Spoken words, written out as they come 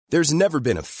There's never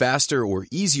been a faster or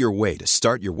easier way to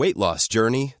start your weight loss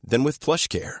journey than with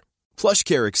PlushCare.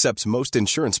 PlushCare accepts most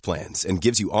insurance plans and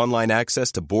gives you online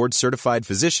access to board-certified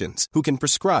physicians who can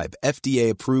prescribe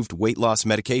FDA-approved weight loss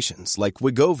medications like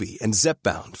Wegovy and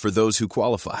Zepbound for those who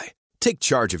qualify. Take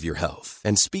charge of your health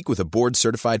and speak with a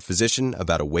board-certified physician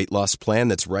about a weight loss plan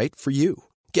that's right for you.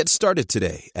 Get started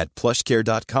today at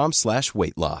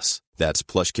plushcare.com/weight loss. That's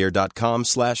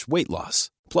plushcare.com/weight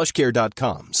loss.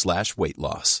 plushcare.com/weight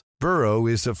loss. Burrow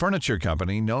is a furniture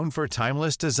company known for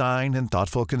timeless design and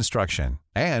thoughtful construction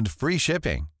and free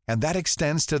shipping, and that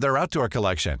extends to their outdoor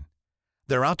collection.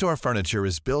 Their outdoor furniture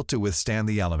is built to withstand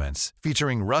the elements,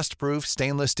 featuring rust-proof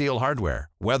stainless steel hardware,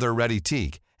 weather-ready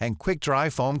teak, and quick-dry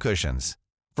foam cushions.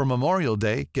 For Memorial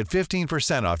Day, get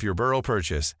 15% off your Burrow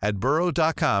purchase at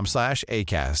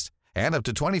burrow.com/acast and up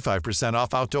to 25%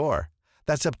 off outdoor.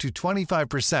 That's up to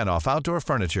 25% off outdoor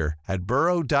furniture at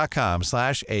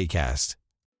burrow.com/acast.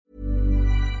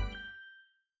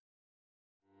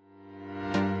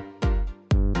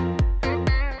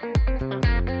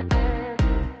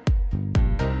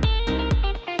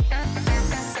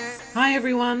 Hi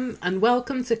everyone, and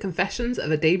welcome to Confessions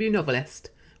of a Debut Novelist,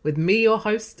 with me, your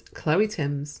host, Chloe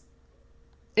Timms.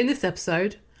 In this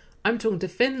episode, I'm talking to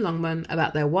Finn Longman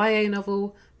about their YA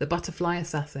novel, The Butterfly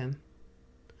Assassin.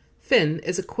 Finn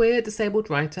is a queer disabled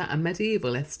writer and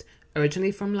medievalist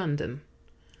originally from London.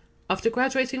 After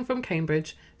graduating from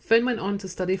Cambridge, Finn went on to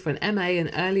study for an MA in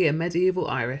early and medieval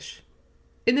Irish.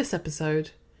 In this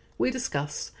episode, we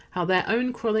discuss how their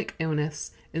own chronic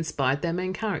illness inspired their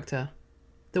main character,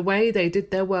 the way they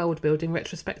did their world building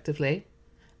retrospectively,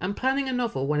 and planning a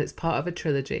novel when it's part of a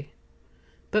trilogy.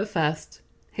 But first,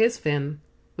 here's Finn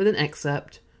with an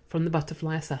excerpt from The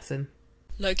Butterfly Assassin.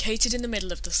 Located in the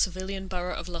middle of the civilian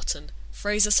borough of Luton,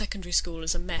 Fraser Secondary School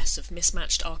is a mess of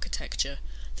mismatched architecture,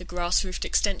 the grass-roofed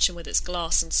extension with its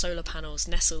glass and solar panels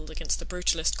nestled against the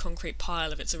brutalist concrete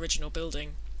pile of its original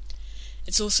building.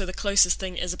 It's also the closest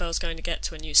thing Isabel's going to get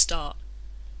to a new start.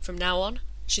 From now on,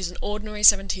 she's an ordinary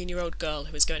 17-year-old girl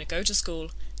who is going to go to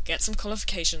school, get some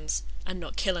qualifications, and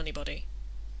not kill anybody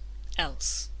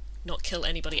else. Not kill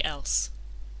anybody else.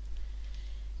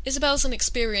 Isabel's an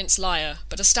experienced liar,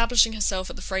 but establishing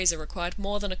herself at the Fraser required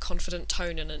more than a confident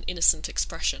tone and an innocent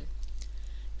expression.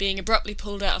 Being abruptly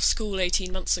pulled out of school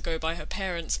 18 months ago by her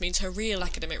parents means her real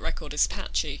academic record is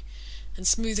patchy, and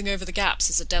smoothing over the gaps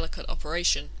is a delicate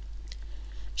operation.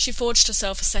 She forged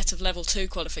herself a set of level 2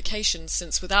 qualifications,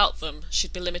 since without them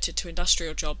she'd be limited to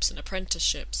industrial jobs and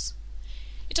apprenticeships.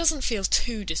 It doesn't feel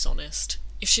too dishonest.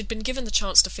 If she'd been given the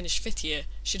chance to finish 5th year,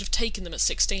 she'd have taken them at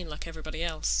 16 like everybody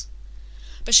else.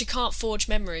 But she can't forge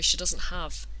memories she doesn't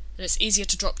have, and it's easier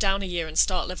to drop down a year and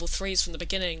start level 3s from the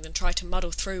beginning than try to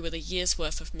muddle through with a year's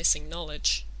worth of missing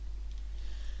knowledge.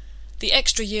 The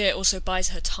extra year also buys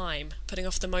her time, putting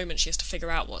off the moment she has to figure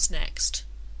out what's next.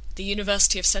 The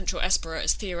University of Central Espera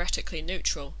is theoretically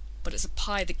neutral, but it's a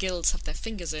pie the guilds have their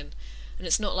fingers in, and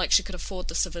it's not like she could afford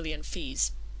the civilian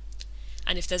fees.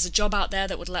 And if there's a job out there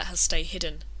that would let her stay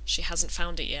hidden, she hasn't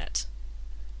found it yet.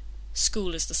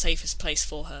 School is the safest place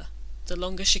for her. The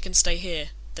longer she can stay here,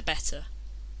 the better.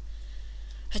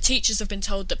 Her teachers have been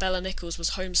told that Bella Nichols was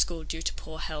homeschooled due to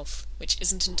poor health, which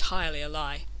isn't entirely a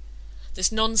lie.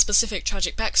 This non-specific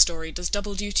tragic backstory does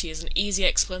double duty as an easy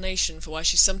explanation for why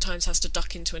she sometimes has to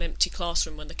duck into an empty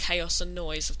classroom when the chaos and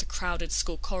noise of the crowded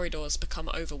school corridors become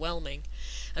overwhelming,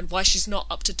 and why she's not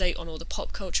up to date on all the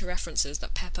pop culture references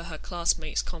that pepper her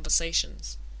classmates'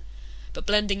 conversations. But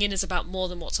blending in is about more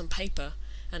than what's on paper,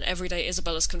 and everyday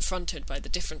Isabel is confronted by the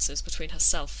differences between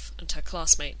herself and her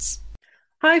classmates.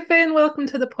 Hi Finn, welcome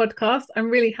to the podcast. I'm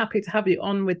really happy to have you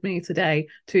on with me today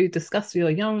to discuss your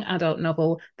young adult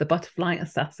novel, The Butterfly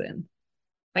Assassin.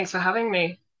 Thanks for having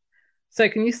me. So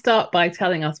can you start by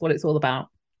telling us what it's all about?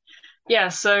 Yeah,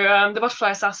 so The Butterfly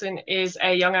Assassin is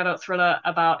a young adult thriller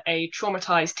about a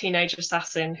traumatized teenage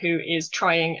assassin who is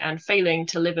trying and failing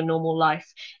to live a normal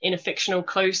life in a fictional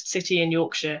closed city in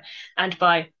Yorkshire. And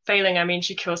by failing, I mean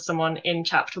she kills someone in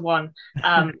chapter 1.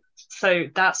 So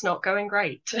that's not going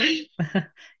great.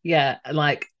 Yeah,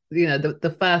 like, you know,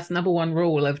 the first number one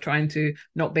rule of trying to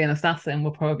not be an assassin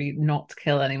will probably not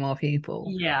kill any more people.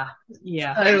 Yeah.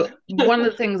 So one of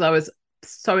the things I was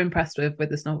so impressed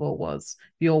with this novel was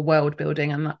your world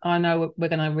building, and I know we're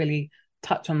going to really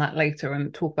touch on that later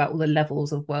and talk about all the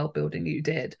levels of world building you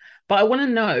did. But I want to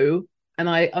know, and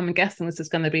I'm guessing this is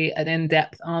going to be an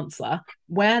in-depth answer,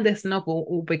 where this novel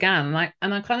all began.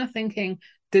 And I'm kind of thinking,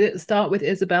 did it start with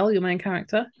Isabel, your main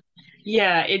character?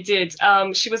 Yeah, it did.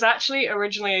 She was actually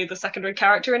originally the secondary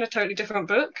character in a totally different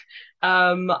book.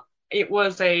 it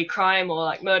was a crime or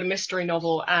like murder mystery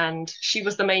novel, and she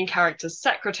was the main character's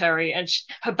secretary, and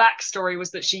her backstory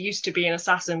was that she used to be an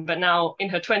assassin, but now in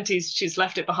her 20s she's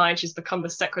left it behind. She's become the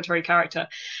secretary character,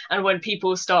 and when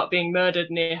people start being murdered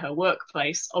near her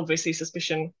workplace, obviously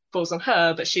suspicion falls on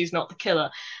her, but she's not the killer.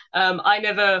 I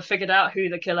never figured out who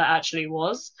the killer actually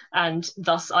was, and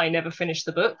thus I never finished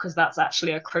the book, because that's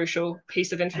actually a crucial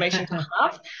piece of information to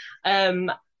have.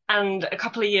 And a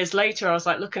couple of years later, I was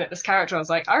like looking at this character, I was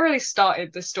like, I really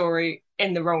started the story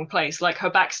in the wrong place. Like,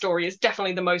 her backstory is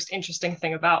definitely the most interesting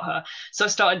thing about her. So I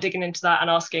started digging into that and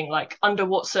asking, like, under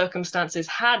what circumstances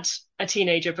had a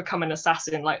teenager become an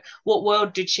assassin? Like, what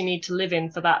world did she need to live in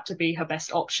for that to be her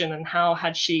best option? And how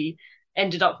had she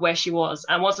ended up where she was?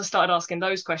 And once I started asking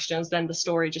those questions, then the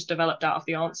story just developed out of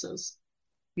the answers.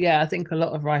 Yeah, I think a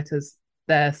lot of writers,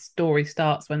 their story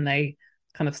starts when they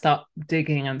kind of start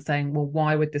digging and saying, well,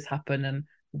 why would this happen, and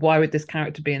why would this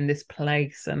character be in this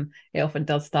place? And it often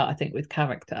does start, I think, with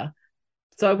character.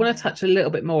 So I want to touch a little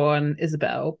bit more on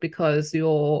Isabel, because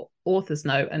your author's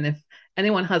note, and if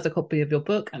anyone has a copy of your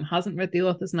book and hasn't read the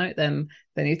author's note, then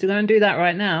they need to go and do that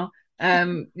right now.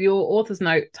 Your author's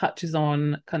note touches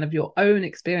on kind of your own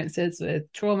experiences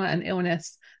with trauma and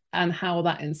illness and how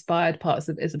that inspired parts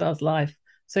of Isabel's life.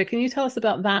 So can you tell us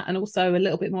about that, and also a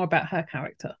little bit more about her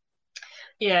character?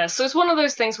 Yeah, so it's one of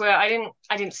those things where I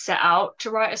didn't set out to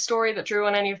write a story that drew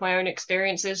on any of my own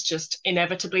experiences, just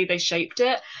inevitably they shaped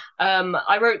it.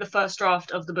 I wrote the first draft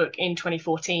of the book in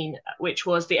 2014, which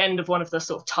was the end of one of the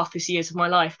sort of toughest years of my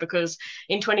life, because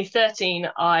in 2013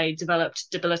 I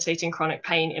developed debilitating chronic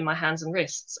pain in my hands and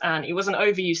wrists, and it was an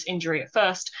overuse injury at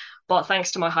first, but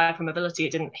thanks to my hypermobility,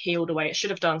 it didn't heal the way it should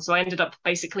have done. So I ended up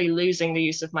basically losing the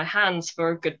use of my hands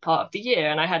for a good part of the year.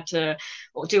 And I had to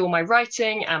do all my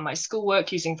writing and my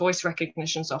schoolwork using voice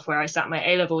recognition software. I sat my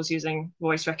A-levels using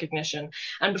voice recognition.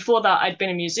 And before that, I'd been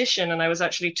a musician, and I was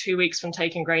actually 2 weeks from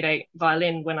taking grade 8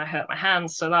 violin when I hurt my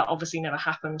hands. So that obviously never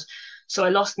happened. So I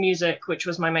lost music, which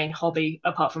was my main hobby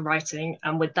apart from writing.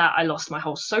 And with that, I lost my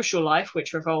whole social life,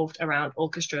 which revolved around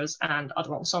orchestras and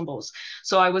other ensembles.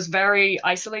 So I was very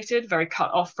isolated, very cut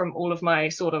off from all of my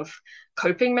sort of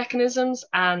coping mechanisms,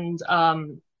 and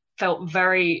felt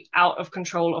very out of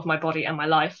control of my body and my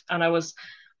life. And I was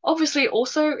obviously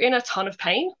also in a ton of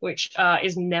pain, which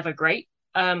is never great.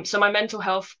 So my mental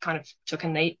health kind of took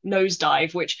a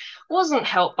nosedive, which wasn't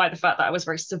helped by the fact that I was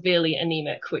very severely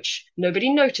anemic, which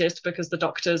nobody noticed because the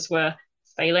doctors were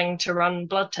failing to run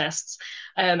blood tests.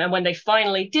 And when they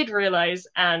finally did realized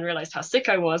how sick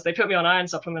I was, they put me on iron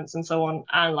supplements and so on.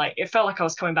 And like, it felt like I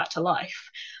was coming back to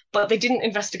life. But they didn't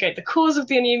investigate the cause of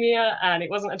the anemia. And it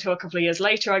wasn't until a couple of years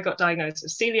later I got diagnosed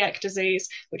with celiac disease,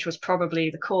 which was probably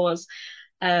the cause.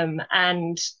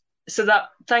 And so that,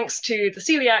 thanks to the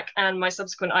celiac and my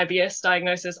subsequent IBS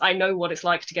diagnosis, I know what it's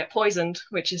like to get poisoned,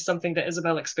 which is something that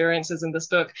Isabel experiences in this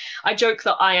book. I joke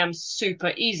that I am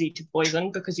super easy to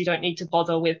poison because you don't need to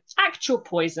bother with actual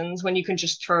poisons when you can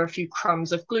just throw a few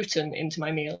crumbs of gluten into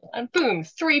my meal and boom,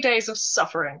 3 days of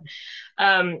suffering.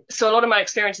 So a lot of my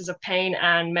experiences of pain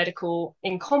and medical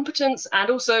incompetence, and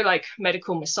also like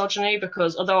medical misogyny,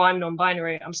 because although I'm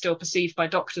non-binary, I'm still perceived by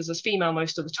doctors as female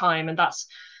most of the time, and that's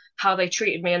how they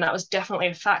treated me. And that was definitely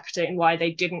a factor in why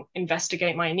they didn't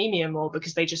investigate my anemia more,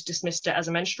 because they just dismissed it as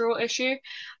a menstrual issue.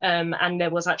 And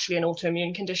there was actually an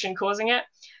autoimmune condition causing it.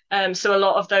 So a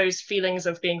lot of those feelings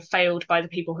of being failed by the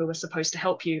people who were supposed to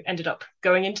help you ended up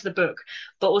going into the book,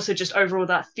 but also just overall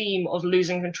that theme of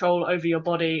losing control over your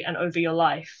body and over your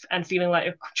life, and feeling like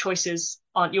your choices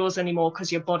aren't yours anymore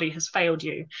because your body has failed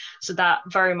you. So that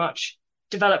very much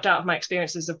developed out of my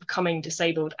experiences of becoming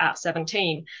disabled at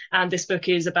 17. And this book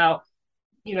is about,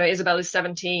 you know, Isabel is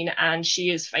 17 and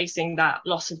she is facing that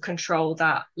loss of control,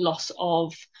 that loss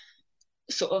of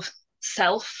sort of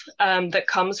self that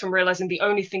comes from realizing the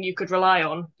only thing you could rely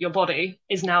on, your body,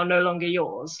 is now no longer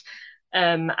yours.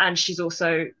 And she's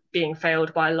also being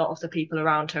failed by a lot of the people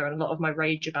around her, and a lot of my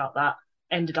rage about that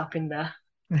ended up in there.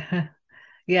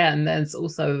 Yeah, and there's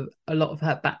also a lot of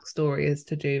her backstory is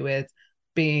to do with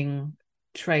being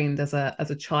trained as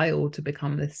a child to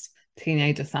become this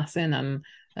teenage assassin,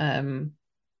 and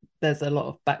there's a lot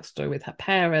of backstory with her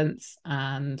parents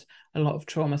and a lot of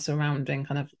trauma surrounding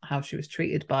kind of how she was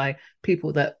treated by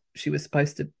people that she was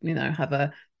supposed to, you know, have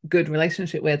a good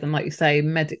relationship with. And like you say,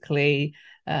 medically,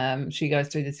 she goes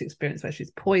through this experience where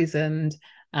she's poisoned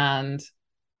and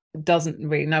doesn't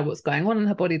really know what's going on in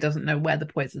her body, doesn't know where the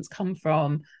poisons come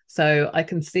from. So I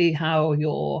can see how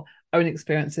your own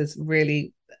experiences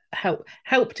really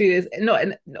helped you.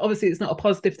 Obviously it's not a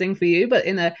positive thing for you, but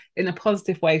in a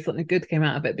positive way, something good came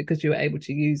out of it because you were able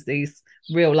to use these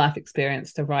real life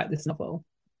experience to write this novel.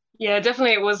 Yeah,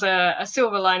 definitely it was a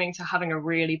silver lining to having a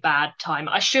really bad time.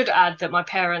 I should add that my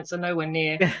parents are nowhere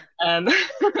near. Um,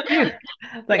 Phew.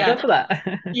 Thank yeah, God for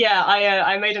that. yeah.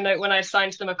 I made a note when I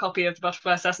signed them a copy of the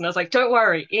Butterfly Assassin. I was like, don't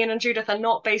worry, Ian and Judith are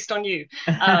not based on you.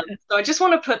 So I just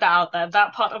want to put that out there.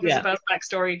 That part of Yeah. Isabel's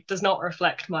backstory does not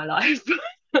reflect my life.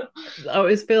 I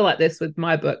always feel like this with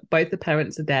my book. Both the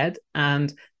parents are dead,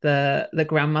 and the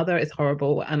grandmother is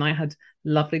horrible. And I had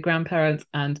lovely grandparents,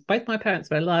 and both my parents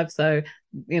were alive, so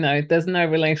there's no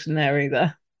relation there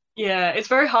either. Yeah, it's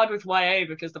very hard with YA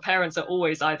because the parents are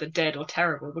always either dead or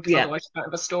terrible because Yeah, otherwise you don't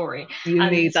have a story. you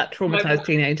And need that traumatized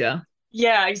teenager.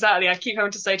 yeah, exactly. I keep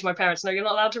having to say to my parents, no, you're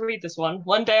not allowed to read this one.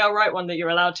 One day I'll write one that you're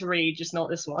allowed to read, just not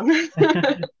this one.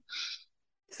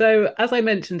 So, as I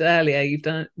mentioned earlier, you've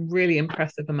done a really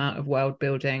impressive amount of world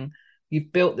building.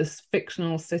 You've built this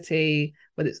fictional city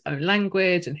with its own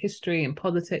language and history and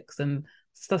politics and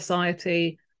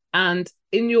society. And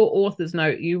in your author's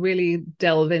note, you really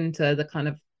delve into the kind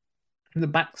of the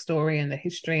backstory and the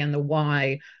history and the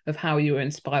why of how you were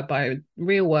inspired by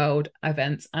real world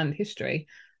events and history.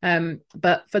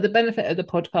 But for the benefit of the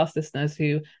podcast listeners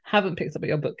who haven't picked up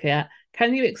your book yet,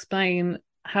 can you explain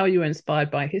how you were inspired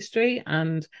by history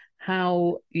and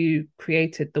how you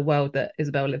created the world that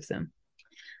Isabel lives in?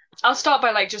 I'll start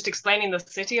by just explaining the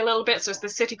city a little bit. So it's the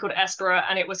city called Espera,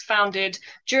 and it was founded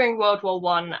during World War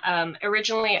One,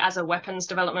 originally as a weapons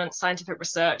development, scientific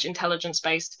research, intelligence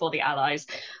base for the Allies.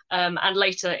 And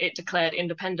later it declared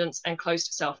independence and closed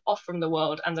itself off from the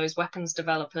world. And those weapons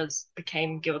developers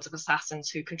became guilds of assassins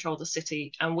who control the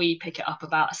city. And we pick it up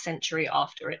about a century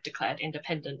after it declared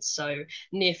independence, so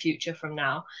near future from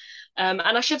now. And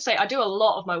I should say, I do a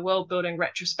lot of my world building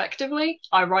retrospectively.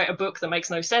 I write a book that makes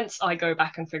no sense. I go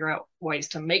back and figure out ways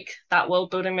to make that world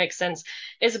building make sense.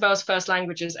 Isabel's first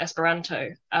language is Esperanto,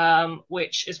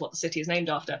 which is what the city is named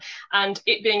after. And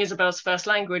it being Isabel's first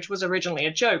language was originally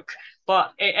a joke,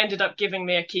 but it ended up giving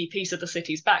me a key piece of the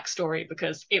city's backstory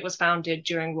because it was founded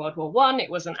during World War One. It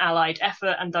was an Allied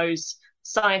effort, and those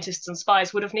scientists and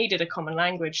spies would have needed a common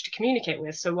language to communicate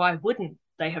with. So why wouldn't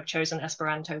they have chosen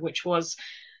Esperanto, which was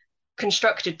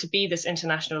constructed to be this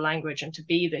international language and to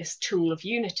be this tool of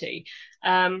unity.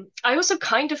 I also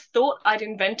kind of thought I'd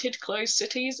invented closed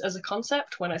cities as a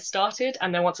concept when I started,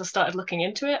 and then once I started looking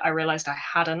into it, I realized I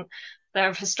hadn't. There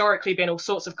have historically been all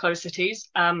sorts of closed cities,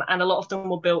 and a lot of them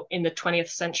were built in the 20th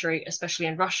century, especially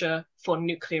in Russia, for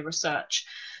nuclear research.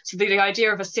 So the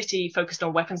idea of a city focused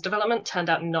on weapons development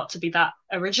turned out not to be that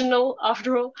original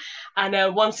after all.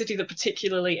 And one city that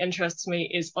particularly interests me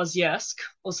is Oziersk,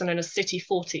 also known as City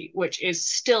 40, which is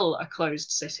still a closed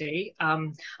city. A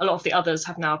lot of the others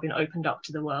have now been opened up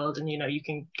to the world, and you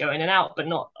can go in and out, but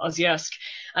not Oziersk.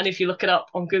 And if you look it up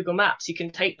on Google Maps, you can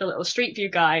take the little street view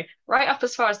guy right up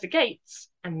as far as the gates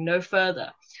and no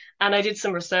further. And I did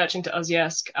some research into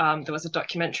Oziersk. There was a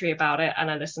documentary about it,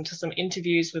 and I listened to some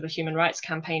interviews with a human rights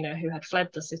campaigner who had fled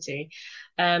the city,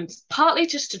 partly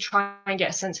just to try and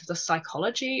get a sense of the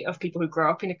psychology of people who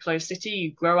grow up in a closed city.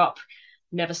 You grow up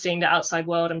never seeing the outside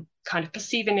world and kind of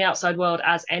perceiving the outside world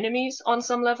as enemies on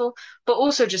some level, but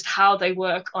also just how they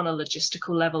work on a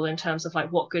logistical level in terms of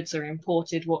what goods are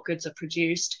imported, what goods are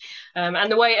produced.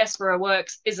 And the way Espera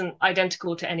works isn't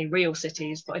identical to any real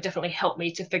cities, but it definitely helped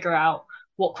me to figure out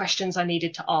what questions I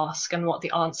needed to ask and what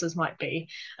the answers might be.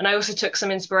 And I also took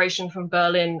some inspiration from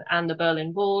Berlin and the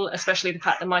Berlin Wall, especially the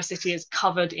fact that my city is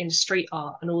covered in street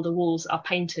art and all the walls are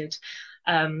painted.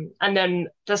 And then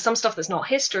there's some stuff that's not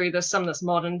history, there's some that's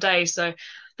modern day. So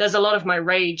there's a lot of my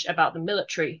rage about the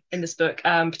military in this book,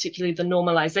 particularly the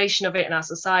normalization of it in our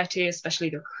society, especially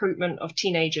the recruitment of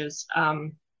teenagers.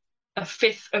 A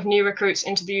fifth of new recruits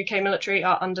into the UK military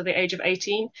are under the age of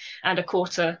 18, and a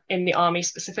quarter in the army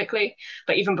specifically.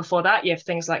 But even before that, you have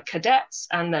things like cadets,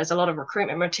 and there's a lot of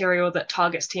recruitment material that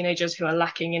targets teenagers who are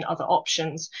lacking in other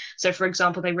options. So, for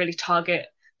example, they really target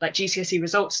GCSE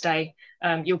results day.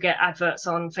 You'll get adverts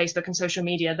on Facebook and social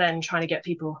media then trying to get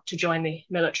people to join the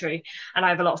military. And I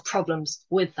have a lot of problems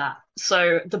with that.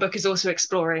 So the book is also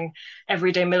exploring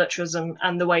everyday militarism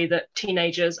and the way that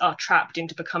teenagers are trapped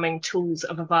into becoming tools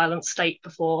of a violent state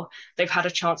before they've had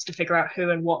a chance to figure out who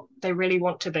and what they really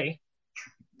want to be.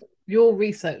 Your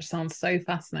research sounds so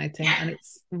fascinating, and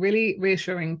it's really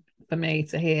reassuring for me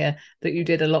to hear that you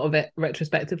did a lot of it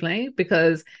retrospectively,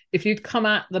 because if you'd come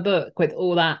at the book with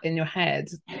all that in your head,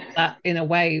 that in a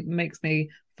way makes me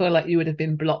feel like you would have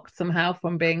been blocked somehow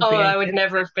from being creative. I would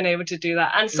never have been able to do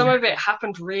that. And some of it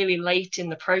happened really late in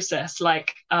the process.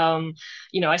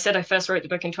 I said I first wrote the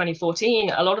book in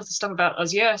 2014. A lot of the stuff about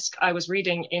Oziersk I was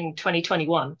reading in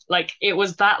 2021. It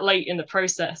was that late in the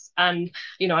process. And,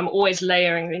 I'm always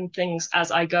layering in things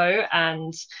as I go.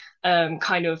 And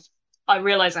kind of, I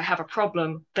realize I have a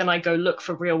problem, then I go look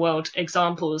for real world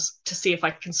examples to see if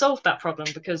I can solve that problem,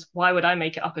 because why would I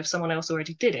make it up if someone else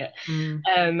already did it?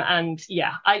 And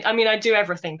yeah, I mean, I do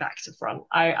everything back to front.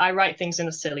 I write things in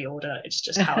a silly order. It's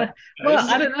just how it goes. Well,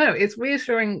 I don't know. It's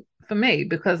reassuring for me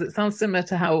because it sounds similar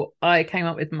to how I came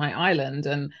up with my island,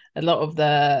 and a lot of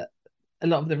the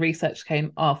research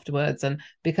came afterwards. And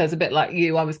because a bit like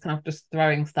you, I was kind of just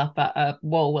throwing stuff at a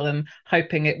wall and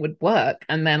hoping it would work.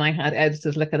 And then I had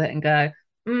editors look at it and go,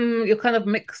 you're kind of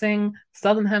mixing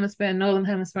Southern Hemisphere and Northern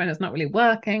Hemisphere, and it's not really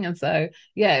working. And so,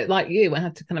 yeah, like you, I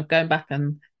had to kind of go back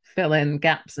and fill in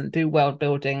gaps and do world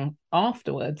building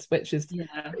afterwards, which is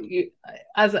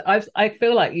I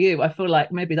feel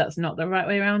like maybe that's not the right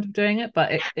way around of doing it,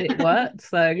 but it worked.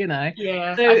 So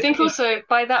I think also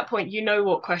by that point you know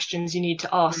what questions you need to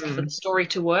ask for the story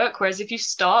to work, whereas if you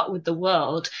start with the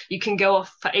world, you can go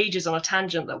off for ages on a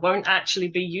tangent that won't actually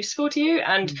be useful to you.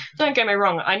 And don't get me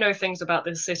wrong, I know things about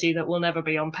this city that will never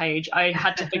be on page. I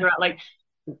had to figure out like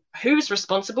who's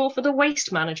responsible for the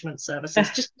waste management services,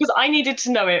 just because I needed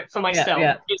to know it for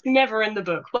myself. It's never in the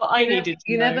book, but I needed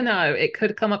to know. Never know, it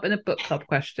could come up in a book club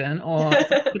question, or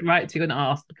I could write to you and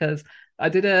ask, because I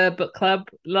did a book club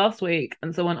last week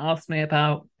and someone asked me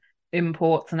about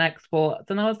imports and exports,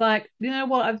 and I was like, you know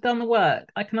what, I've done the work,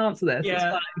 I can answer this. It's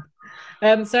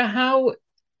fine. So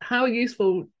how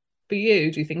useful for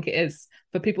you do you think it is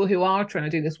for people who are trying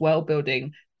to do this world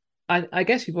building? I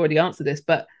guess you've already answered this,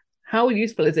 but how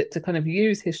useful is it to kind of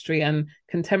use history and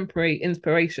contemporary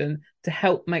inspiration to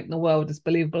help make the world as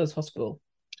believable as possible?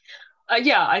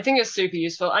 I think it's super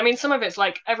useful. I mean, some of it's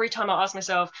like every time I ask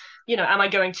myself, am I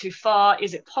going too far?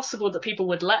 Is it possible that people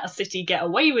would let a city get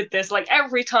away with this? Like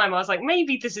every time I was like,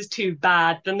 maybe this is too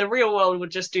bad, then the real world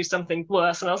would just do something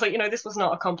worse. And I was like, this was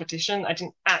not a competition. I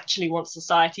didn't actually want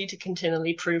society to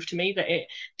continually prove to me that it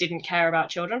didn't care about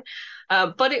children.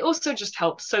 But it also just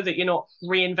helps so that you're not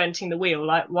reinventing the wheel.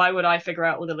 Like, why would I figure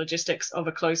out all the logistics of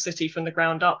a closed city from the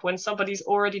ground up when somebody's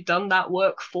already done that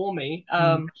work for me?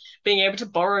 Being able to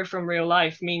borrow from real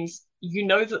life means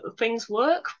that the things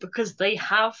work because they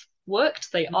have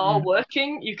worked. They are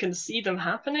working. You can see them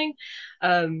happening.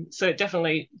 So it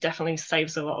definitely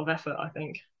saves a lot of effort, I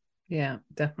think. Yeah,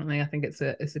 definitely. I think it's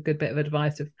a good bit of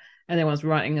advice if anyone's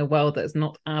writing a world that's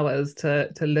not ours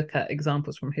to look at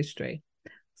examples from history.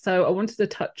 So I wanted to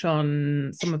touch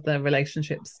on some of the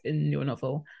relationships in your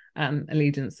novel and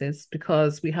allegiances,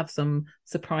 because we have some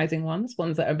surprising ones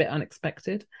that are a bit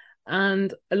unexpected.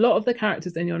 And a lot of the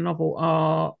characters in your novel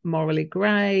are morally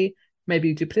grey,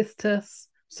 maybe duplicitous.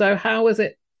 So how was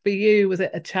it for you? Was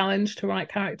it a challenge to write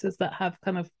characters that have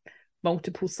kind of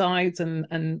multiple sides and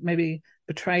maybe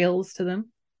betrayals to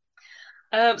them?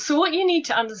 So what you need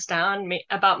to understand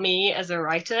about me as a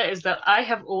writer is that I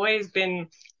have always been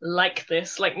like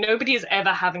this. Like, nobody is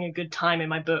ever having a good time in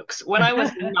my books. When I was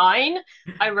 9,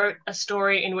 I wrote a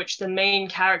story in which the main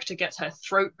character gets her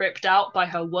throat ripped out by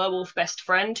her werewolf best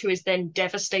friend, who is then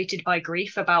devastated by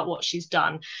grief about what she's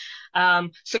done.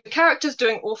 So characters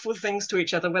doing awful things to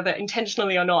each other, whether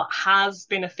intentionally or not, has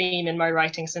been a theme in my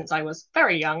writing since I was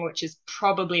very young, which is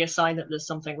probably a sign that there's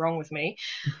something wrong with me.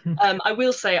 I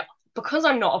will say, because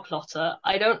I'm not a plotter,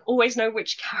 I don't always know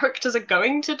which characters are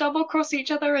going to double cross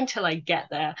each other until I get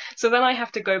there. So then I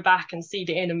have to go back and seed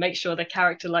it in and make sure the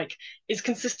character is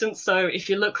consistent. So if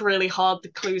you look really hard, the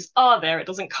clues are there. It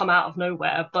doesn't come out of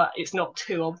nowhere, but it's not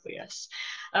too obvious.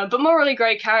 But morally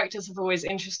grey characters have always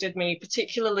interested me,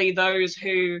 particularly those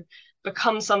who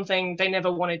become something they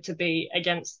never wanted to be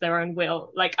against their own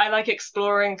will. Like, I like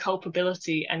exploring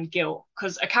culpability and guilt,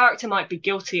 because a character might be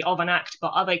guilty of an act,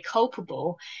 but are they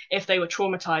culpable if they were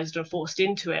traumatized and forced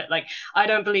into it? Like, I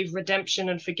don't believe redemption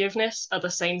and forgiveness are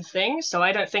the same thing, so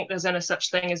I don't think there's any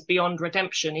such thing as beyond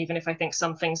redemption, even if I think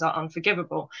some things are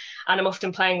unforgivable. And I'm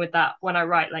often playing with that when I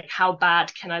write, like, how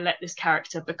bad can I let this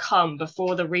character become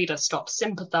before the reader stops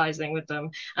sympathizing with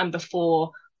them and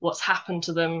before what's happened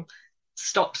to them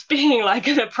stops being like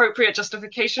an appropriate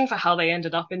justification for how they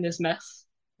ended up in this mess.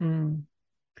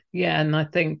 Yeah, and I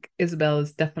think Isabel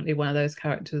is definitely one of those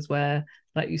characters where,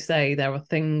 like you say, there are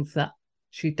things that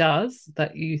she does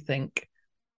that you think,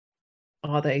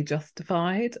 are they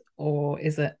justified, or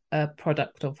is it a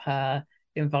product of her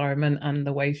environment and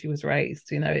the way she was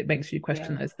raised? It makes you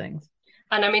question those things.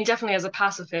 And I mean, definitely as a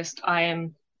pacifist, I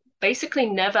am basically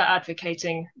never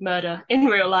advocating murder in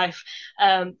real life.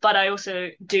 But I also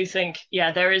do think,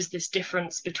 there is this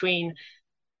difference between,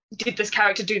 did this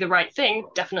character do the right thing?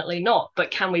 Definitely not. But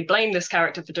can we blame this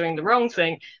character for doing the wrong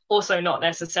thing? Also not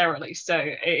necessarily. So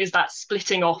it is that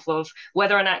splitting off of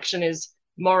whether an action is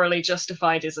morally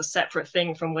justified is a separate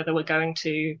thing from whether we're going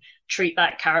to treat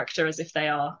that character as if they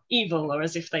are evil or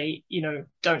as if they,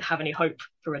 don't have any hope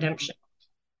for redemption.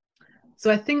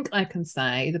 So I think I can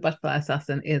say The Butterfly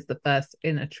Assassin is the first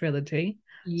in a trilogy.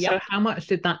 Yep. So how much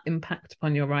did that impact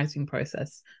upon your writing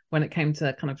process when it came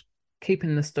to kind of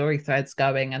keeping the story threads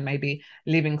going and maybe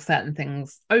leaving certain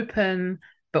things open,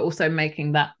 but also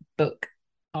making that book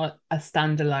a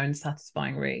standalone,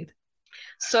 satisfying read?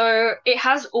 So it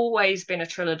has always been a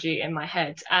trilogy in my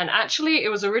head. And actually, it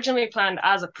was originally planned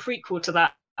as a prequel to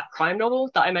that crime novel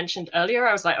that I mentioned earlier.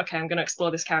 I was like, okay, I'm going to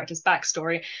explore this character's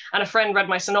backstory. And a friend read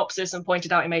my synopsis and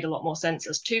pointed out it made a lot more sense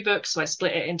as 2 books. So I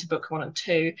split it into book 1 and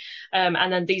 2.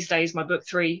 And then these days, my book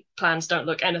 3 plans don't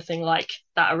look anything like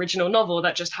that original novel.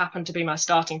 That just happened to be my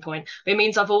starting point. It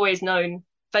means I've always known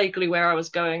vaguely where I was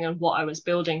going and what I was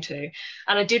building to.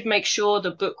 And I did make sure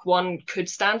the book 1 could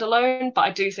stand alone, but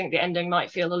I do think the ending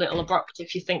might feel a little abrupt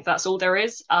if you think that's all there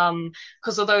is.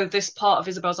 Because although this part of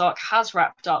Isabel's arc has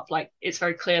wrapped up, like, it's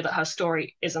very clear that her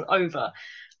story isn't over.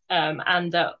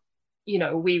 And that,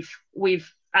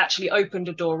 we've actually opened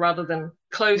a door rather than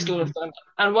closed all of them.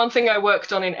 And one thing I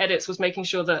worked on in edits was making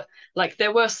sure that, like,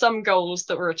 there were some goals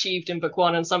that were achieved in book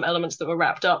 1 and some elements that were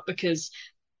wrapped up, because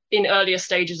in earlier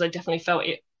stages, I definitely felt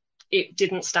it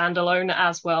didn't stand alone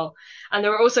as well. And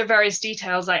there were also various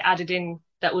details I added in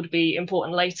that would be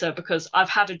important later, because I've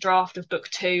had a draft of book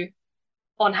 2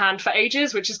 on hand for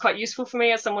ages, which is quite useful for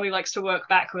me as someone who likes to work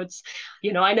backwards.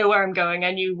 I know where I'm going.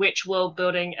 I knew which world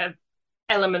building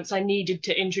elements I needed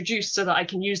to introduce so that I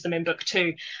can use them in book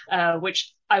 2,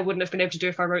 which I wouldn't have been able to do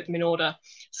if I wrote them in order.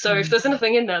 So if there's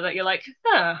anything in there that you're like,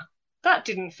 that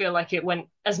didn't feel like it went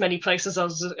as many places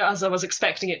as I was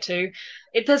expecting it to,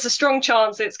 there's a strong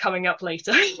chance it's coming up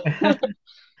later.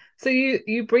 So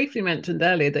you briefly mentioned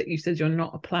earlier that you said you're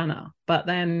not a planner, but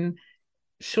then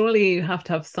surely you have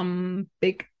to have some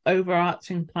big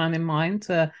overarching plan in mind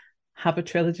to have a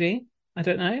trilogy. I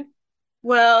don't know.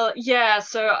 Well, yeah,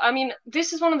 so I mean,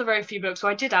 this is one of the very few books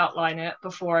where I did outline it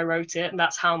before I wrote it, and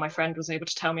that's how my friend was able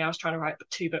to tell me I was trying to write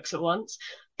 2 books at once.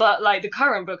 But like, the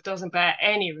current book doesn't bear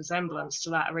any resemblance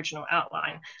to that original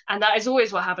outline, and that is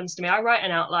always what happens to me. I write an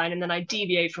outline and then I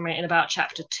deviate from it in about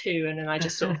chapter 2, and then I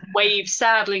just sort of wave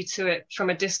sadly to it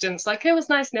from a distance, like, it was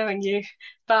nice knowing you,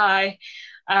 bye.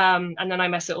 And then I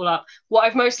mess it all up. What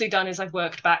I've mostly done is I've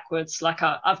worked backwards. Like,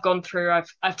 I've gone through,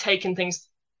 I've taken things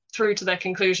through to their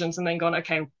conclusions and then gone,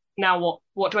 okay, now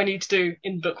what do I need to do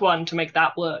in book 1 to make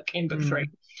that work in book 3?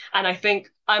 And I think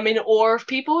I'm in awe of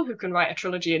people who can write a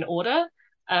trilogy in order,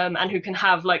 and who can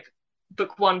have like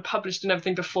book 1 published and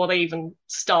everything before they even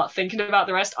start thinking about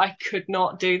the rest. I could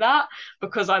not do that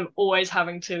because I'm always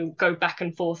having to go back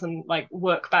and forth and like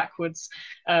work backwards.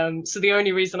 So the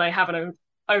only reason I have an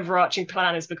overarching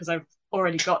plan is because I've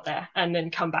already got there and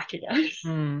then come back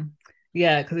again.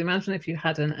 Yeah, because imagine if you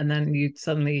hadn't, and then you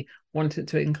suddenly wanted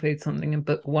to include something in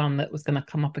book 1 that was going to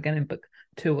come up again in book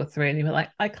 2 or 3, and you were like,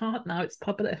 I can't now, it's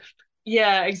published.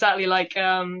 Yeah, exactly. Like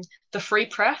the Free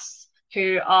Press,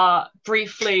 who are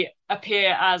briefly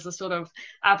appear as a sort of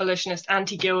abolitionist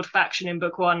anti-guild faction in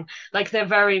book 1. Like, they're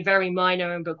very, very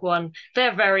minor in book 1.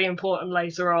 They're very important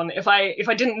later on. If I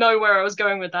didn't know where I was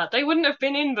going with that, they wouldn't have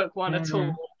been in book 1 at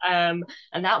all. And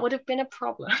that would have been a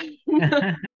problem.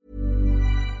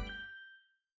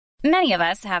 Many of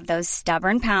us have those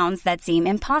stubborn pounds that seem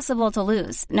impossible to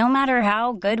lose, no matter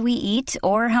how good we eat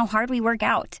or how hard we work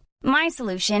out. My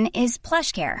solution is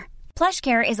PlushCare.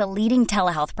 PlushCare is a leading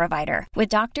telehealth provider with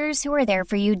doctors who are there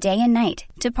for you day and night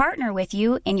to partner with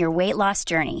you in your weight loss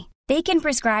journey. They can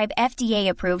prescribe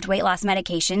FDA-approved weight loss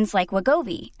medications like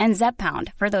Wegovy and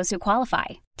Zepbound for those who qualify.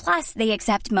 Plus, they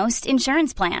accept most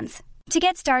insurance plans. To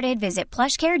get started, visit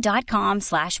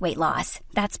plushcare.com/weightloss.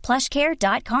 That's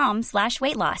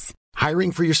plushcare.com/weightloss.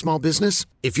 Hiring for your small business?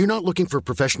 If you're not looking for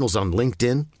professionals on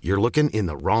LinkedIn, you're looking in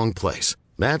the wrong place.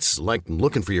 That's like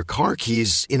looking for your car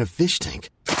keys in a fish tank.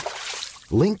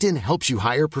 LinkedIn helps you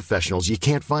hire professionals you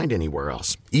can't find anywhere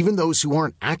else, even those who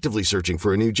aren't actively searching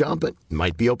for a new job but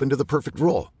might be open to the perfect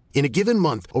role. In a given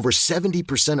month, over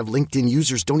 70% of LinkedIn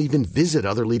users don't even visit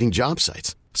other leading job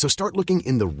sites. So start looking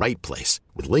in the right place.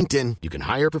 With LinkedIn, you can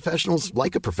hire professionals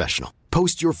like a professional.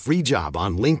 Post your free job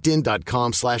on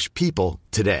linkedin.com/people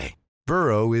today.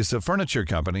 Burrow is a furniture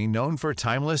company known for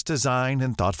timeless design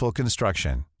and thoughtful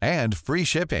construction and free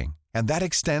shipping, and that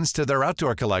extends to their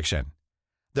outdoor collection.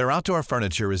 Their outdoor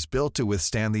furniture is built to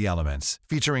withstand the elements,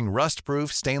 featuring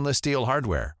rust-proof stainless steel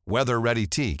hardware, weather-ready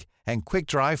teak, and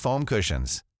quick-dry foam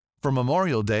cushions. For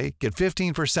Memorial Day, get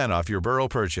 15% off your Burrow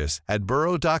purchase at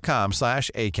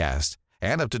burrow.com/ACAST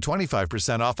and up to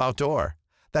 25% off outdoor.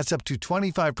 That's up to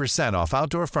 25% off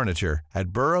outdoor furniture at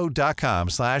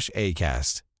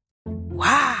burrow.com/ACAST.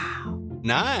 Wow.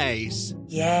 Nice.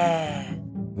 Yeah.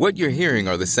 What you're hearing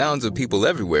are the sounds of people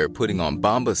everywhere putting on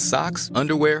Bombas socks,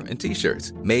 underwear, and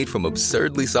T-shirts made from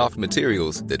absurdly soft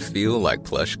materials that feel like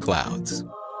plush clouds.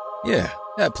 Yeah,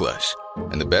 that plush.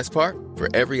 And the best part?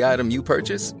 For every item you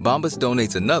purchase, Bombas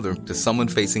donates another to someone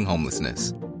facing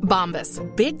homelessness. Bombas.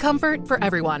 Big comfort for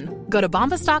everyone. Go to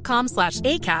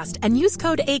bombas.com/ACAST and use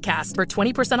code ACAST for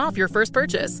 20% off your first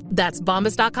purchase. That's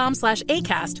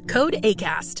bombas.com/ACAST. Code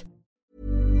ACAST.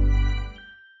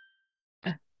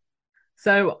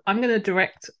 So I'm going to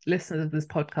direct listeners of this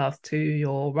podcast to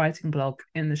your writing blog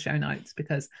in the show notes,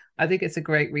 because I think it's a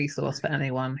great resource for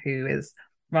anyone who is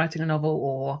writing a novel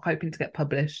or hoping to get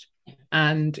published.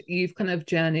 And you've kind of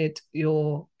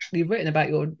you've written about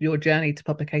your journey to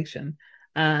publication.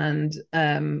 And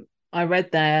I read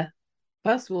there,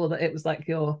 first of all, that it was like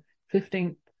your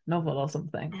 15th novel or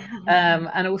something.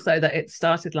 And also that it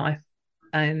started life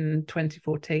in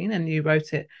 2014 and you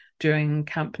wrote it during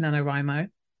Camp NaNoWriMo.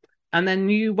 And then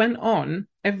you went on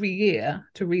every year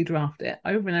to redraft it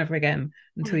over and over again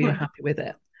until you're happy with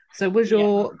it. So was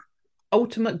your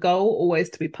ultimate goal always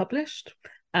to be published?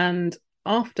 And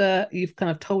after you've kind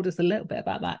of told us a little bit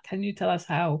about that, can you tell us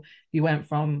how you went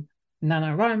from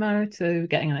NaNoWriMo to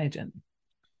getting an agent?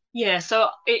 Yeah, so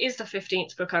it is the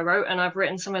 15th book I wrote, and I've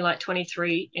written something like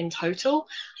 23 in total.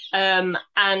 And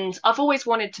I've always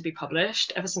wanted to be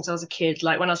published ever since I was a kid.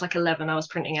 Like when I was like 11, I was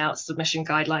printing out submission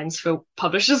guidelines for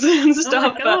publishers and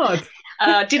stuff. Oh my God.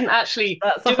 But didn't actually.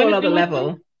 That's a whole other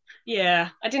level. Yeah,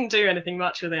 I didn't do anything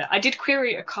much with it. I did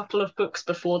query a couple of books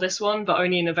before this one, but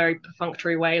only in a very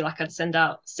perfunctory way. Like I'd send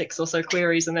out 6 or so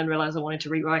queries and then realize I wanted to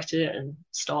rewrite it and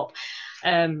stop.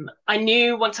 I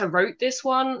knew once I wrote this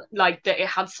one, like that it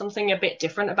had something a bit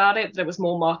different about it that was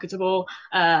more marketable.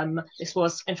 This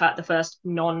was, in fact, the first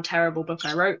non-terrible book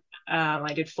I wrote.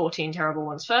 I did 14 terrible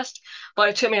ones first, but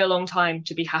it took me a long time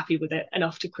to be happy with it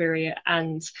enough to query it.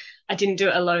 And I didn't do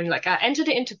it alone. Like I entered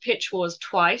it into Pitch Wars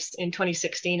twice in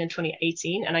 2016 and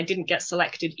 2018, and I didn't get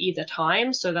selected either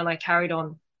time. So then I carried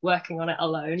on working on it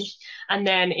alone. And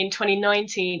then in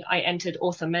 2019, I entered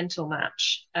Author Mental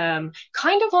Match,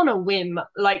 kind of on a whim.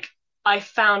 Like I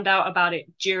found out about it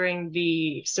during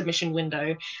the submission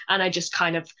window, and I just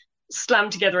kind of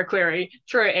slammed together a query,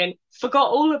 threw it in,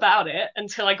 forgot all about it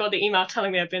until I got the email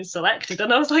telling me I'd been selected.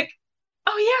 And I was like,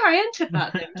 oh yeah, I entered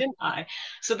that thing, didn't I?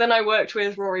 So then I worked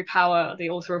with Rory Power, the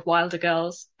author of Wilder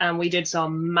Girls, and we did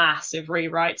some massive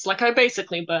rewrites. Like I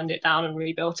basically burned it down and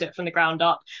rebuilt it from the ground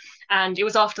up. And it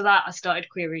was after that I started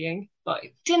querying, but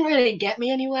it didn't really get me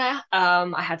anywhere.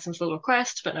 I had some full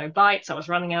requests, but no bites. I was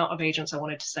running out of agents I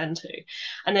wanted to send to.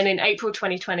 And then in April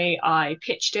 2020, I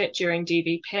pitched it during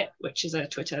DB Pit, which is a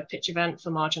Twitter pitch event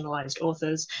for marginalized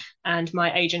authors. And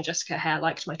my agent, Jessica Hare,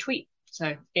 liked my tweet.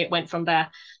 So it went from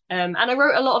there. And I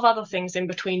wrote a lot of other things in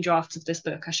between drafts of this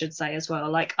book, I should say, as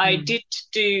well. Like I did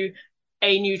do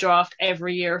a new draft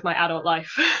every year of my adult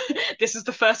life. This is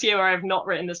the first year where I have not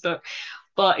written this book.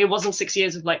 But it wasn't 6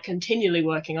 years of like continually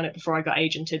working on it before I got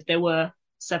agented. There were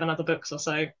 7 other books or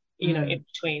so, you know, in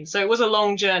between. So it was a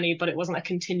long journey, but it wasn't a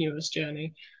continuous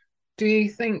journey. Do you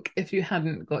think if you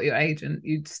hadn't got your agent,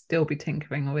 you'd still be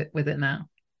tinkering with it now?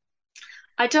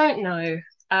 I don't know,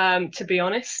 to be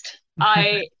honest.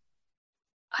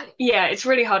 Yeah, it's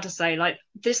really hard to say. Like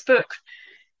this book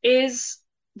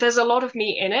there's a lot of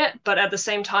me in it, but at the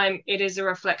same time, it is a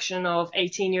reflection of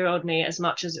 18-year-old me as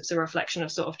much as it's a reflection of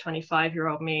sort of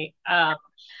 25-year-old me.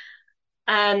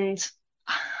 And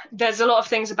there's a lot of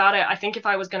things about it. I think if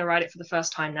I was going to write it for the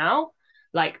first time now,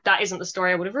 like that isn't the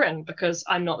story I would have written because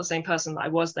I'm not the same person that I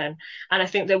was then. And I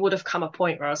think there would have come a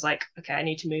point where I was like, okay, I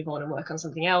need to move on and work on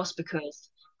something else because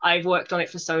I've worked on it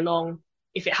for so long.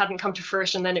 If it hadn't come to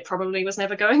fruition, then it probably was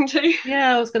never going to.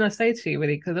 Yeah, I was going to say to you,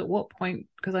 really, because at what point,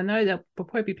 because I know there will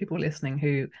probably be people listening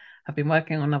who have been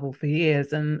working on a novel for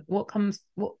years, and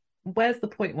where's the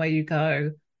point where you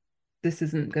go, this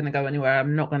isn't going to go anywhere,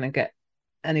 I'm not going to get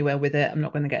anywhere with it, I'm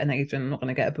not going to get an agent, I'm not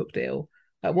going to get a book deal?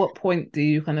 At what point do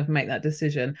you kind of make that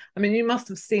decision? I mean, you must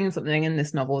have seen something in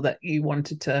this novel that you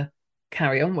wanted to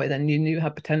carry on with and you knew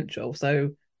had potential. So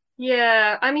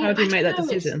yeah, I mean, how do you make that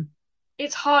decision?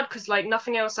 It's hard because like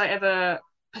nothing else I ever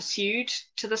pursued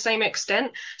to the same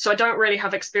extent. So I don't really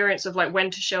have experience of like when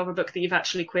to shelve a book that you've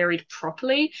actually queried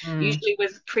properly. Usually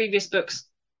with previous books,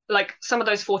 like some of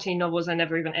those 14 novels I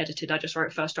never even edited. I just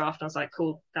wrote first draft and I was like,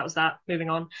 cool, that was that,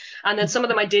 moving on. And then some of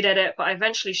them I did edit, but I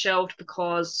eventually shelved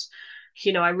because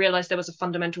I realized there was a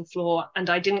fundamental flaw and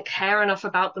I didn't care enough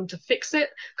about them to fix it,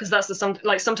 because that's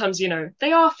sometimes,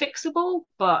 they are fixable,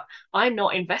 but I'm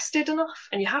not invested enough,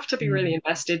 and you have to be really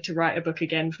invested to write a book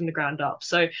again from the ground up.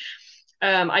 So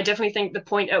I definitely think the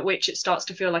point at which it starts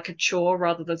to feel like a chore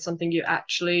rather than something you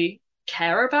actually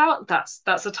care about,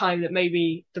 that's a time that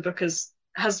maybe the book has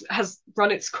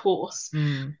run its course.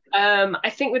 I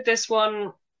think with this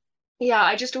one,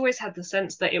 I just always had the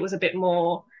sense that it was a bit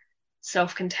more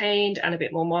self-contained and a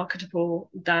bit more marketable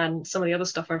than some of the other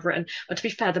stuff I've written. But to be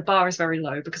fair, the bar is very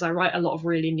low because I write a lot of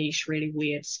really niche, really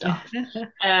weird stuff.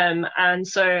 And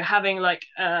so having like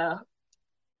a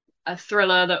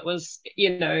thriller that was,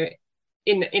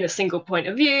 in a single point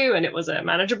of view, and it was a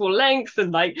manageable length,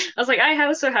 and like I was like, I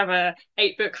also have a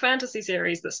 8-book fantasy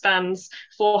series that spans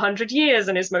 400 years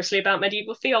and is mostly about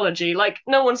medieval theology. Like,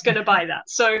 no one's going to buy that.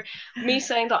 So me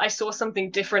saying that I saw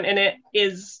something different in it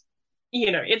is,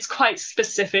 it's quite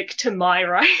specific to my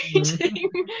writing.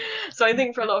 So I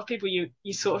think for a lot of people,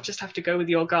 you sort of just have to go with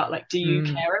your gut. Like, do you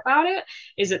care about it?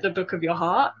 Is it the book of your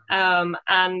heart?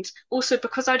 And also,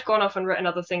 because I'd gone off and written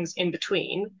other things in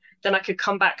between, then I could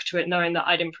come back to it knowing that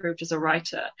I'd improved as a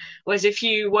writer. Whereas if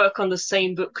you work on the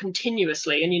same book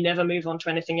continuously and you never move on to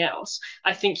anything else,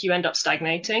 I think you end up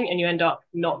stagnating and you end up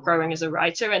not growing as a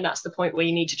writer. And that's the point where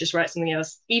you need to just write something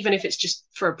else, even if it's just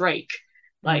for a break.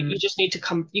 Like, you just need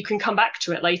to you can come back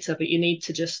to it later, but you need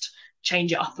to just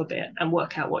change it up a bit and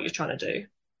work out what you're trying to do.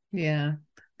 Yeah.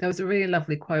 There was a really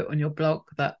lovely quote on your blog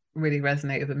that really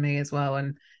resonated with me as well.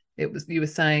 And you were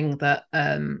saying that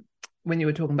when you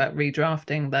were talking about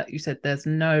redrafting, that you said it's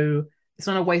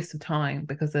not a waste of time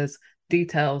because there's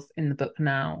details in the book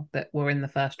now that were in the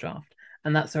first draft.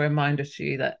 And that's a reminder to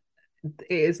you that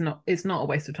it's not a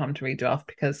waste of time to redraft,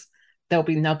 because there'll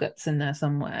be nuggets in there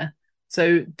somewhere.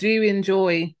 So do you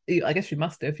enjoy, I guess you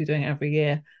must do if you're doing it every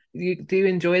year, do you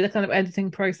enjoy the kind of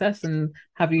editing process, and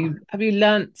have you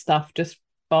learnt stuff just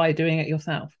by doing it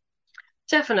yourself?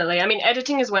 Definitely. I mean,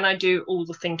 editing is when I do all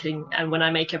the thinking and when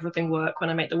I make everything work, when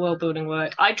I make the world building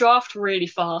work. I draft really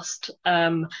fast.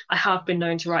 I have been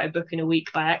known to write a book in a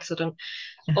week by accident.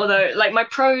 Although, like, my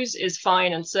prose is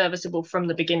fine and serviceable from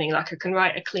the beginning. Like, I can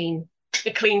write a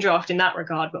clean draft in that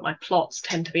regard, but my plots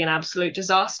tend to be an absolute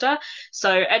disaster.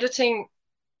 So editing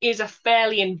is a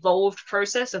fairly involved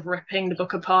process of ripping the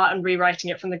book apart and rewriting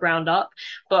it from the ground up.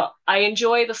 But I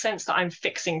enjoy the sense that I'm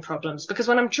fixing problems, because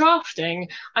when I'm drafting,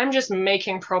 I'm just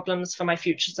making problems for my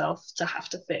future self to have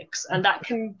to fix. And that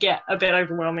can get a bit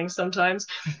overwhelming sometimes.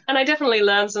 And I definitely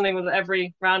learn something with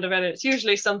every round of edit. It's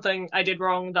usually something I did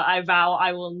wrong that I vow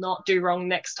I will not do wrong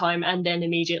next time, and then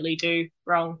immediately do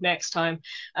wrong next time.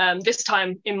 This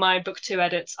time in my book 2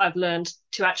 edits, I've learned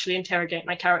to actually interrogate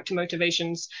my character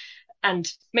motivations and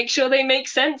make sure they make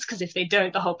sense, because if they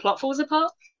don't, the whole plot falls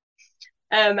apart.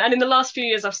 And in the last few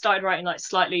years, I've started writing like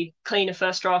slightly cleaner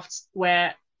first drafts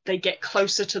where they get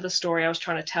closer to the story I was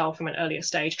trying to tell from an earlier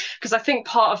stage. Because I think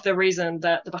part of the reason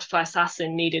that The Butterfly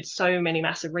Assassin needed so many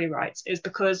massive rewrites is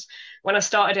because when I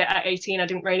started it at 18, I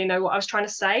didn't really know what I was trying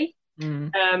to say,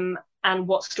 and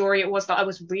what story it was that I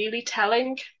was really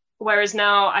telling. Whereas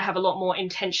now I have a lot more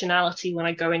intentionality when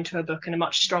I go into a book, and a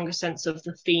much stronger sense of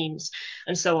the themes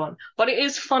and so on. But it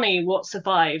is funny what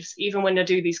survives, even when I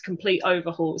do these complete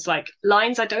overhauls, like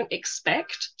lines I don't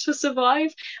expect to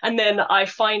survive. And then I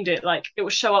find it like it will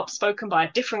show up spoken by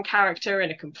a different character in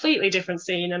a completely different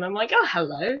scene. And I'm like, oh,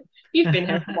 hello, you've been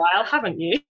here for a while, haven't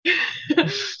you?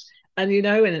 And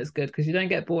when it's good because you don't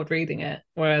get bored reading it.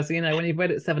 Whereas, when you've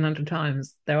read it 700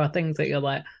 times, there are things that you're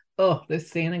like, oh, this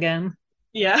scene again.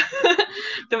 Yeah.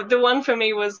 The one for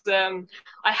me was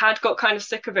I had got kind of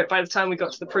sick of it by the time we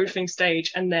got to the proofing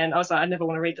stage, and then I was like, I never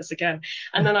want to read this again.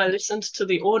 And then I listened to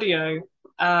the audio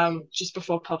just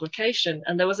before publication,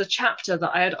 and there was a chapter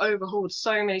that I had overhauled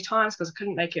so many times because I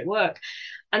couldn't make it work.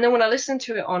 And then when I listened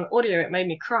to it on audio, it made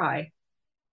me cry.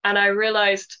 And I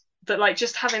realized that, like,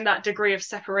 just having that degree of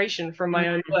separation from my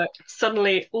own work,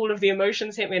 suddenly all of the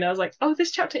emotions hit me, and I was like, oh,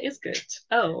 this chapter is good.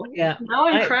 Oh, yeah. Now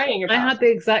I'm crying about it. I had the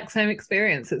exact same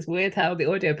experience. It's weird how the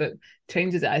audiobook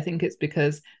changes it. I think it's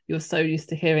because you're so used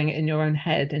to hearing it in your own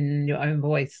head and in your own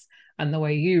voice and the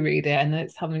way you read it, and then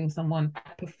it's having someone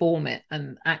perform it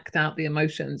and act out the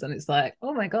emotions, and it's like,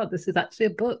 oh my God, this is actually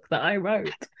a book that I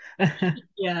wrote.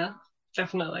 Yeah,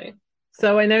 definitely.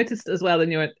 So I noticed as well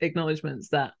in your acknowledgements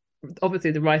that obviously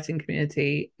the writing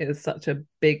community is such a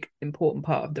big important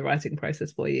part of the writing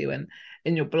process for you, and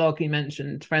in your blog you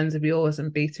mentioned friends of yours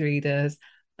and beta readers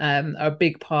are a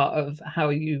big part of how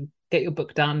you get your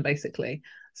book done, basically.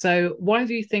 So why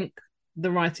do you think the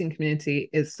writing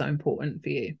community is so important for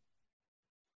you?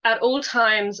 At all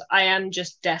times I am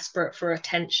just desperate for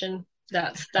attention.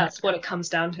 That's what it comes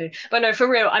down to. But no, for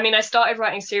real, I mean, I started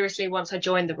writing seriously once I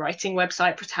joined the writing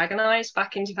website Protagonize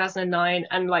back in 2009,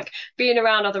 and like being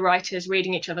around other writers,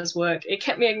 reading each other's work, it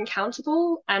kept me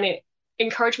accountable, and it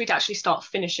encouraged me to actually start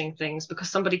finishing things because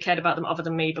somebody cared about them other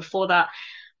than me. Before that,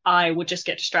 I would just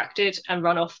get distracted and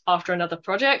run off after another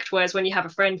project. Whereas when you have a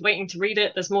friend waiting to read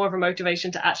it, there's more of a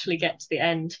motivation to actually get to the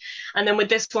end. And then with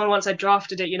this one, once I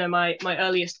drafted it, you know, my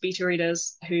earliest beta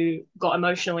readers who got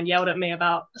emotional and yelled at me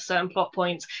about certain plot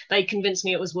points, they convinced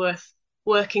me it was worth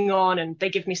working on, and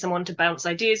they give me someone to bounce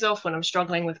ideas off when I'm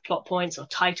struggling with plot points or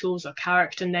titles or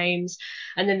character names.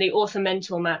 And then the author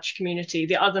mentor match community,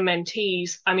 the other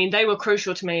mentees, I mean, they were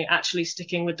crucial to me actually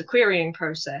sticking with the querying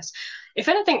process. If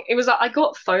anything, it was like I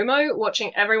got FOMO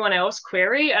watching everyone else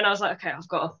query, and I was like, okay, I've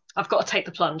got to take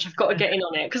the plunge. I've got to get in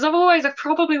on it, because I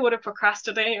probably would have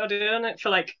procrastinated or done it for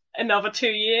like another 2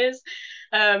 years.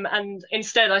 And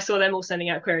instead I saw them all sending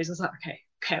out queries. I was like, okay,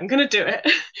 I'm going to do it.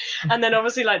 And then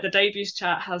obviously like the debuts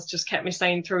chat has just kept me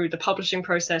sane through the publishing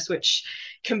process, which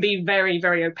can be very,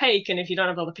 very opaque. And if you don't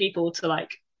have other people to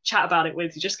like chat about it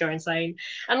with, you just go insane.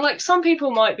 And like some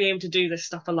people might be able to do this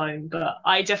stuff alone, but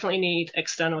I definitely need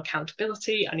external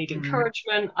accountability. I need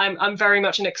encouragement. I'm very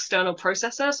much an external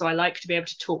processor, so I like to be able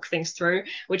to talk things through,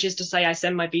 which is to say I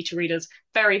send my beta readers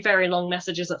very, very long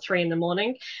messages at 3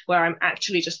 a.m. where I'm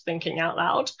actually just thinking out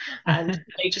loud, and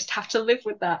they just have to live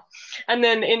with that. And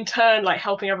then in turn, like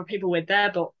helping other people with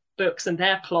their books and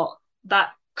their plot, that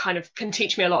kind of can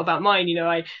teach me a lot about mine. You know,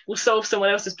 I will solve someone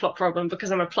else's plot problem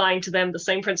because I'm applying to them the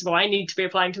same principle I need to be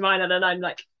applying to mine, and then I'm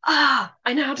like, I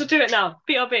know how to do it now.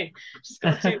 BRB, just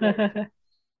got to do it.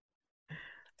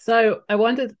 So I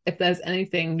wondered if there's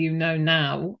anything you know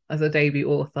now as a debut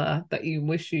author that you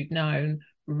wish you'd known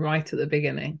right at the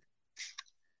beginning.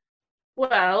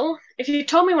 Well, if you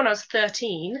told me when I was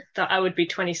 13 that I would be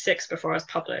 26 before I was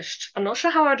published, I'm not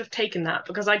sure how I would have taken that,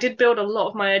 because I did build a lot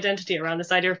of my identity around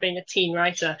this idea of being a teen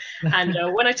writer. And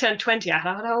when I turned 20, I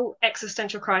had a whole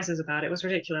existential crisis about it. It was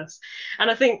ridiculous. And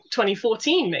I think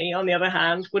 2014 me, on the other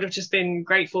hand, would have just been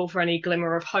grateful for any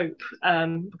glimmer of hope,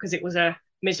 because it was a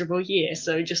miserable year.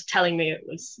 So just telling me it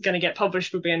was going to get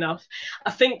published would be enough.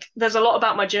 I think there's a lot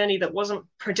about my journey that wasn't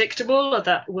predictable, or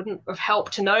that wouldn't have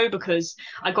helped to know, because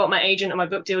I got my agent and my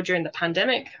book deal during the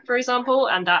pandemic, for example,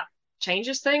 and that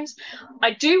changes things.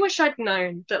 I do wish I'd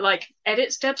known that like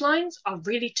edits deadlines are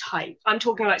really tight. I'm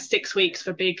talking like 6 weeks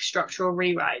for big structural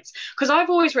rewrites, because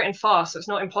I've always written fast, so it's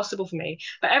not impossible for me.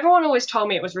 But everyone always told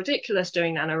me it was ridiculous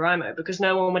doing NaNoWriMo because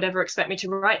no one would ever expect me to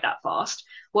write that fast.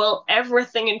 Well,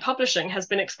 everything in publishing has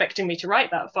been expecting me to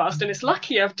write that fast, and it's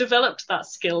lucky I've developed that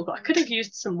skill, but I could have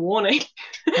used some warning,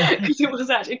 because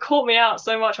it caught me out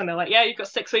so much when they're like, yeah, you've got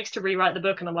 6 weeks to rewrite the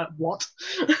book, and I'm like, what?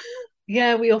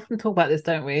 Yeah, we often talk about this,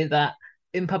 don't we? That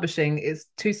in publishing, it's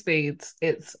 2 speeds.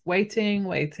 It's waiting,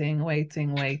 or it's,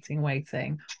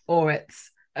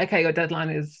 okay, your deadline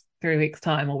is 3 weeks'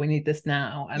 time, or we need this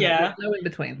now. And there's no in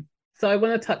between. So I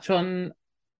want to touch on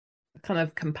kind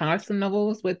of comparison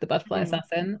novels with The Butterfly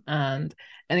Assassin, and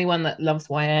anyone that loves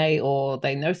YA or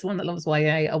they know someone that loves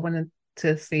YA, I wanted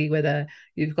to see whether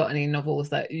you've got any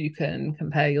novels that you can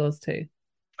compare yours to.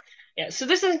 Yeah, so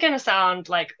this is going to sound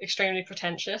like extremely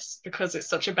pretentious because it's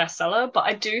such a bestseller, but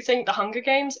I do think The Hunger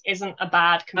Games isn't a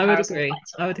bad comparison.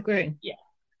 I would agree. Yeah,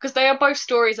 because they are both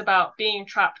stories about being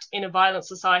trapped in a violent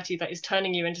society that is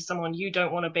turning you into someone you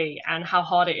don't want to be, and how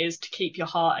hard it is to keep your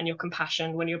heart and your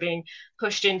compassion when you're being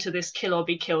pushed into this kill or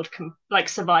be killed like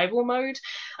survival mode.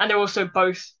 And they're also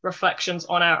both reflections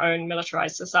on our own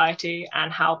militarized society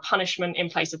and how punishment in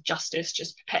place of justice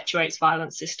just perpetuates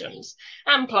violent systems,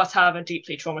 and plus have a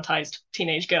deeply traumatized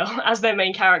teenage girl as their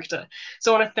main character.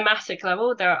 So on a thematic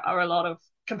level, there are a lot of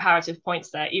comparative points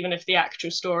there, even if the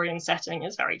actual story and setting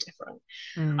is very different.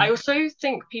 I also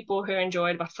think people who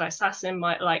enjoyed Butterfly Assassin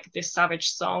might like This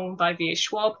Savage Song by V.A.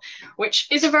 Schwab, which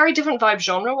is a very different vibe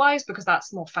genre-wise because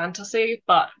that's more fantasy,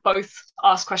 but both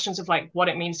ask questions of like what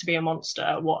it means to be a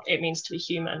monster, what it means to be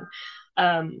human,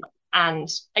 and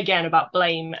again about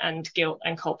blame and guilt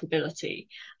and culpability.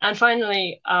 And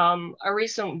finally, a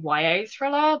recent YA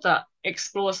thriller that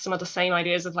explores some of the same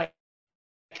ideas of like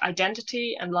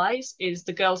identity and lies is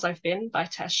The Girls I've Been by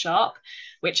Tess Sharp,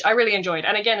 which I really enjoyed.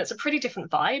 And again, it's a pretty different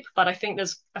vibe, but I think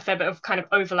there's a fair bit of kind of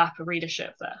overlap of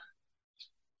readership there.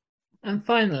 And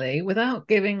finally, without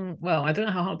giving, well, I don't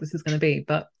know how hard this is going to be,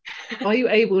 but are you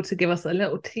able to give us a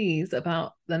little tease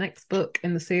about the next book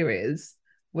in the series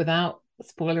without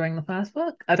spoiling the first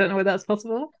book? I don't know whether that's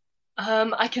possible.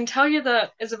 I can tell you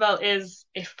that Isabel is,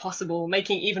 if possible,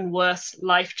 making even worse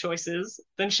life choices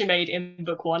than she made in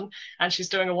book 1, and she's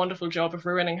doing a wonderful job of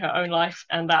ruining her own life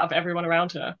and that of everyone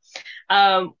around her.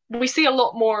 We see a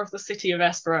lot more of the city of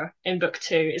Espera in book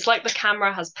 2. It's like the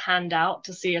camera has panned out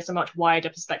to see us a much wider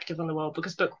perspective on the world,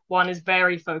 because book 1 is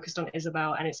very focused on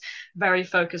Isabel and it's very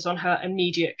focused on her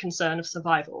immediate concern of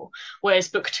survival, whereas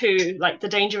book 2, like, the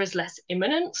danger is less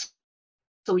imminent.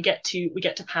 So we get to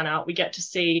pan out, we get to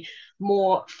see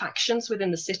more factions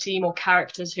within the city, more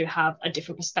characters who have a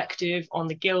different perspective on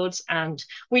the guilds, and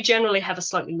we generally have a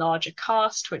slightly larger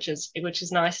cast, which is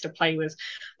nice to play with.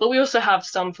 But we also have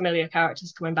some familiar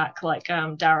characters coming back, like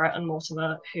Dara and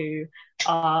Mortimer, who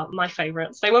are my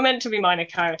favourites. They were meant to be minor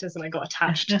characters and I got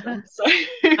attached to them. So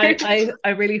I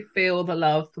really feel the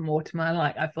love for Mortimer.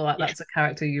 Like, I feel like that's a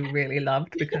character you really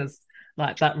loved, because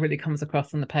like that really comes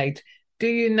across on the page. Do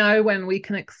you know when we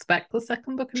can expect the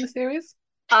second book in the series?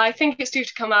 I think it's due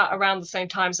to come out around the same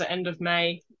time, so end of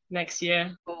May next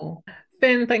year. Cool.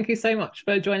 Finn, thank you so much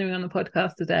for joining me on the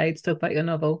podcast today to talk about your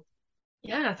novel.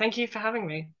 Yeah, thank you for having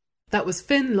me. That was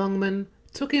Finn Longman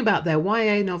talking about their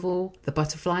YA novel, The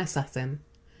Butterfly Assassin,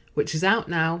 which is out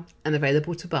now and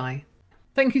available to buy.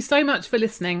 Thank you so much for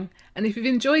listening, and if you've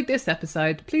enjoyed this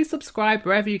episode, please subscribe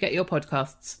wherever you get your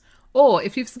podcasts. Or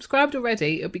if you've subscribed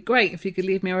already, it would be great if you could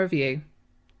leave me a review.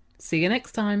 See you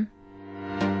next time.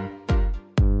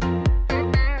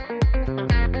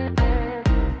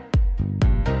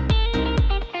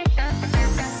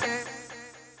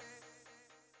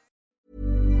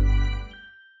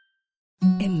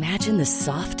 Imagine the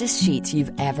softest sheets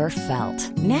you've ever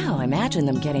felt. Now imagine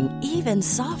them getting even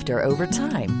softer over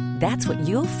time. That's what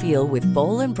you'll feel with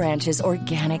Boll & Branch's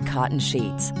organic cotton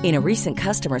sheets. In a recent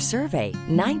customer survey,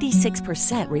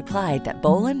 96% replied that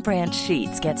Boll & Branch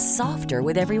sheets get softer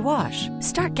with every wash.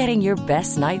 Start getting your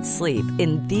best night's sleep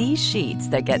in these sheets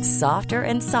that get softer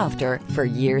and softer for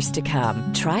years to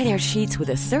come. Try their sheets with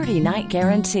a 30-night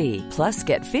guarantee. Plus,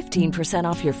 get 15%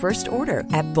 off your first order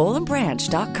at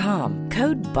bollandbranch.com.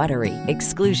 Code BUTTERY.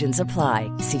 Exclusions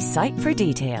apply. See site for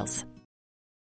details.